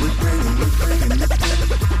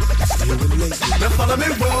 Now follow me,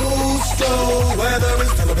 Rosto, whether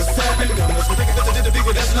it's till it's happening. I'm just thinking that the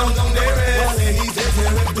people that's known on their ass. And he's there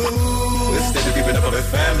tearing blue. Instead of keeping up with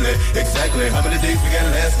family, exactly how many days we got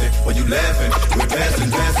lasting? While you laughing, we're passing.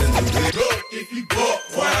 Look, if you walk,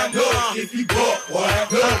 why look? If you walk, why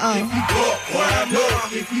look? If you walk, why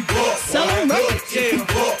look? If you walk, why look? If you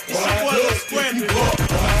walk, why look? If you walk,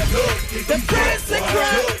 why look? The Prince of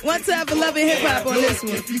Crunk. One time for loving hip hop on this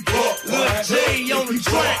one. Look, Jay on the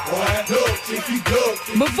track.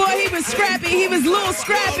 Before he was scrappy, he was Lil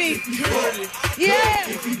Scrappy. Yeah.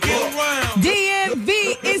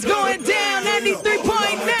 DMV is going down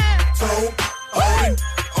 93.9.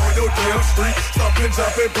 On your damn street, stomping,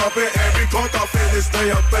 jumping, bumping, every punk off in this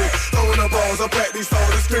damn thing. Throwing the balls up at these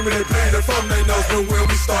soldiers, screaming and bleeding from their nose. But when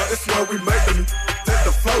we start, it's where we make them hit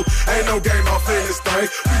the flow. Ain't no game off in this thing.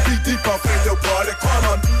 We be deep off in your party. Come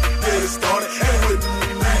on, get it started. And we be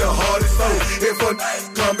the hardest flow. If a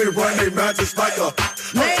come and run they mouth just like a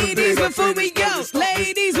ladies before we go.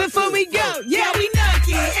 Ladies before we go. Yeah, we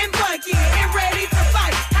nucky and bucky and ready to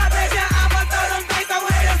fight. I bet ya I'ma throw them things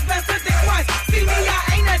away. That's best to think twice. See me, I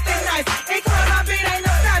ain't nothing nice. Ain't call my beat, ain't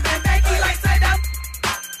no stopping. Becky like Saddam.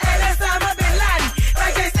 And that's Osama Bin Laden.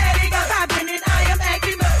 Like they said, he got popping and I am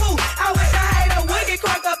acting a fool. I wish I had a wiggy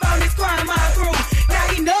crunk up on this crime, my crew. Now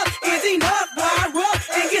enough is enough. Boy, I rub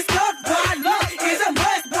and get stuck. Boy, love is a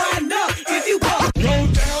must. Boy, enough if you walk. Go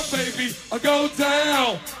down, baby. Go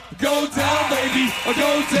down. Go down, baby.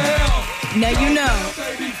 Go down. Now you know.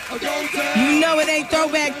 You know it ain't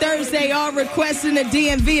Throwback Thursday. All requesting the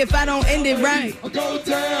DMV if I don't end it right. Go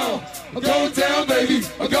down. Go down, baby.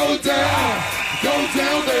 Go down. Go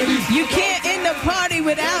down, baby. You can't end the party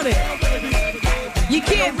without it. You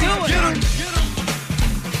can't do it.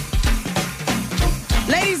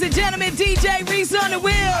 Ladies and gentlemen, DJ Reese on the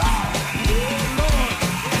wheel.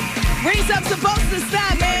 Reese, I'm supposed to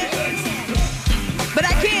stop, man. But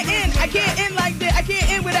I can't end. I can't end like that. I can't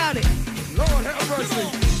end without it. Lord have mercy.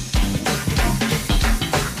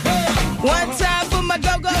 One time for my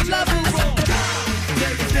go-go lovers.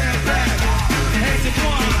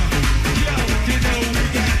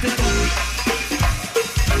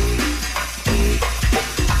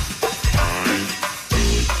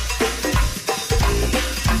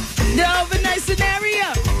 The overnight scenario,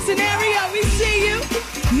 we see you.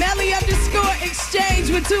 Melly _exchange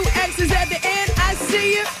with 2 X's at the end. I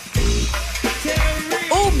see you.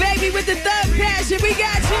 Ooh, baby, with the thug passion, we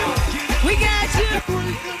got you. We got you.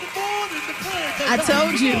 I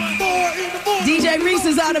told you. DJ Reese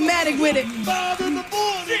is automatic with it.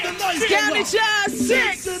 Count it, y'all.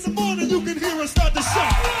 6 in the morning, you can hear her start to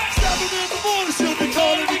shout. 7 in the morning, she'll be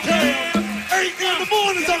calling the cab. 8 in the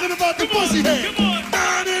morning, talking about the pussy head.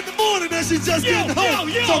 9 in the morning, and she's just getting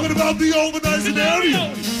home. Talking about the overnight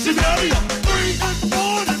scenario. 3 in the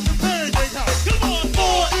morning, the pancake house. 4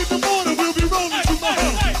 in the morning, we'll be rolling to my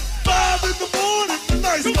house. 5 in the morning, the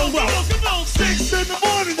nights go out. 6 in the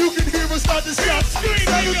morning, you can hear her start to shout. 7 in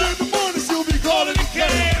the morning, she'll be calling the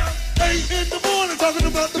cab. 8 in the morning, talking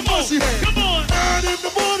about the pussy head. 9 in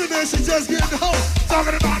the morning, and she's just getting home.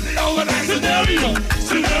 Talking about the overnight scenario.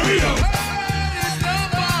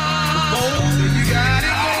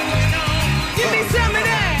 Give me some of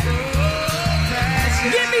that.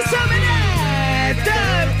 Give me some of that. The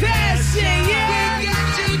passion, yeah.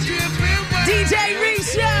 DJ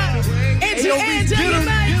Reese, and your hands on your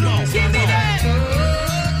mic. Give me that.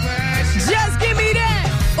 Just give me that.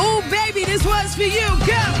 Ooh, baby, this one's for you.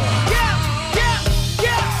 Go.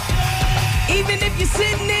 Even if you're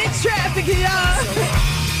sitting in traffic, y'all.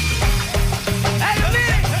 Hey, a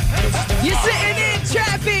minute. You're sitting in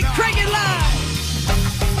traffic, crank it live.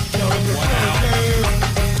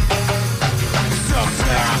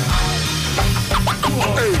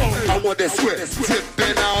 I want that sweat,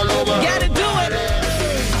 tipping all over. Gotta do it.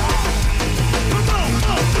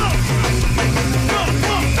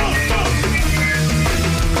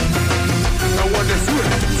 I want that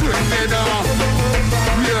sweat,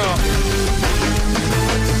 yeah.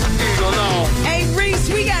 Eagle on. Hey, Reese,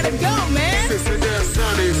 we gotta go, man.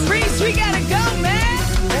 Reese, we gotta go, man.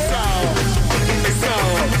 It's all.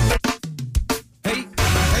 Hey.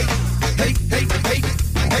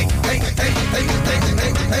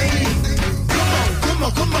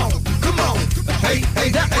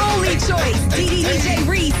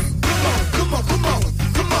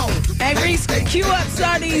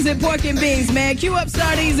 Sardines and Pork and Beans, man. Cue up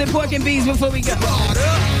Sardines and Pork and Beans before we go.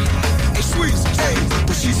 Hey, Sweets, hey,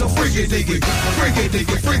 but she's so freaky diggy. Freaky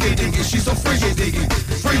diggy, freaky diggy. She's so freaky diggy.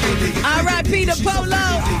 Freaky diggy. R.I.P. to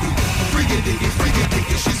Polo. Freaky diggy, freaky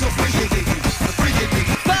diggy. She's so freaky diggy. Freaky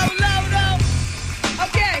diggy. Polo, though.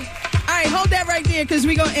 Okay. All right, hold that right there because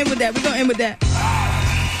we're going to end with that.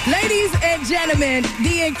 Ladies and gentlemen,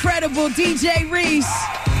 the incredible DJ Reese.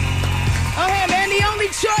 Oh, hey, man, the only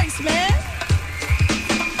choice, man.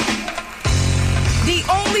 The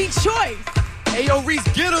only choice. Hey, yo, Reese,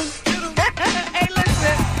 get him. Hey,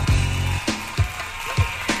 listen.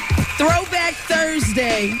 Throwback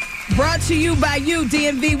Thursday, brought to you by you,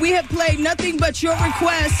 DMV. We have played nothing but your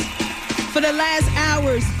requests for the last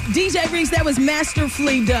hours. DJ Reese, that was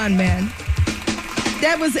masterfully done, man.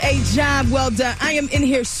 That was a job well done. I am in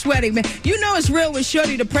here sweating, man. You know it's real when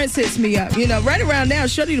Shorty the Prince hits me up. You know, right around now,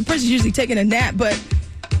 Shorty the Prince is usually taking a nap, but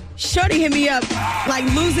Shorty hit me up like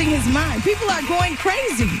losing his mind. People are going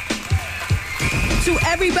crazy. To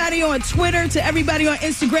everybody on Twitter, to everybody on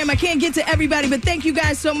Instagram. I can't get to everybody, but thank you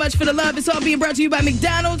guys so much for the love. It's all being brought to you by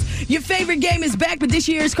McDonald's. Your favorite game is back, but this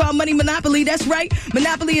year it's called Money Monopoly. That's right.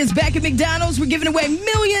 Monopoly is back at McDonald's. We're giving away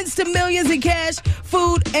millions to millions in cash,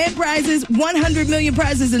 food, and prizes. 100 million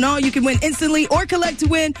prizes in all. You can win instantly or collect to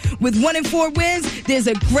win. With 1 in 4 wins, there's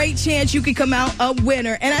a great chance you can come out a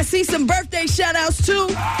winner. And I see some birthday shout-outs, too.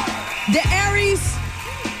 The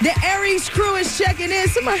Aries crew is checking in.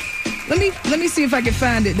 Somebody... Let me see if I can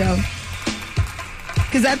find it, though.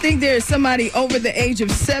 Because I think there's somebody over the age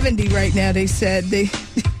of 70 right now. They said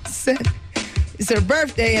it's her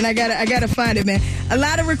birthday, and I gotta find it, man. A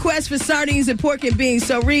lot of requests for sardines and pork and beans.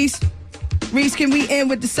 So, Reese, can we end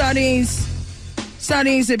with the sardines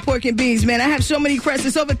and pork and beans, man? I have so many requests.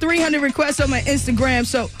 It's over 300 requests on my Instagram,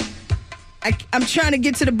 so I'm trying to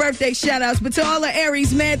get to the birthday shout-outs. But to all the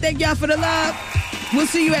Aries, man, thank y'all for the love. We'll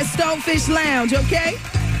see you at Stonefish Lounge, okay?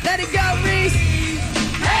 Let it go, Reese.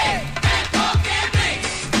 Hey, that pork and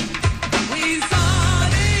beans. We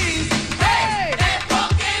sardines. Hey, that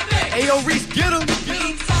pork and beans. Hey, yo, Reese, get him.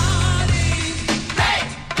 We sardines. Hey,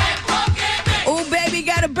 that pork and beans. Oh, baby,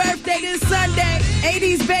 got a birthday this Sunday.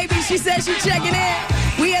 80s baby, she said she checking in.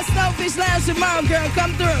 We at Stonefish Lounge tomorrow, girl.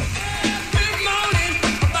 Come through. Every morning,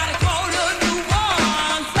 about a quarter to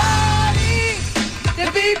 1. Sardines. The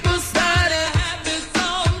people started.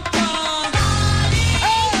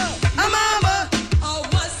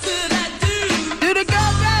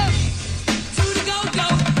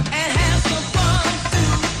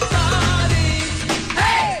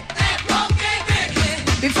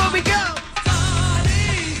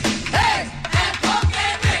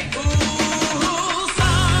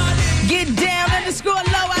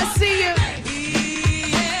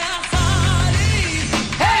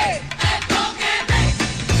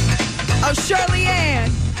 Shirley Ann.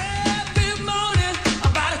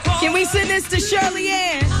 Can we send this to Shirley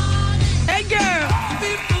Ann?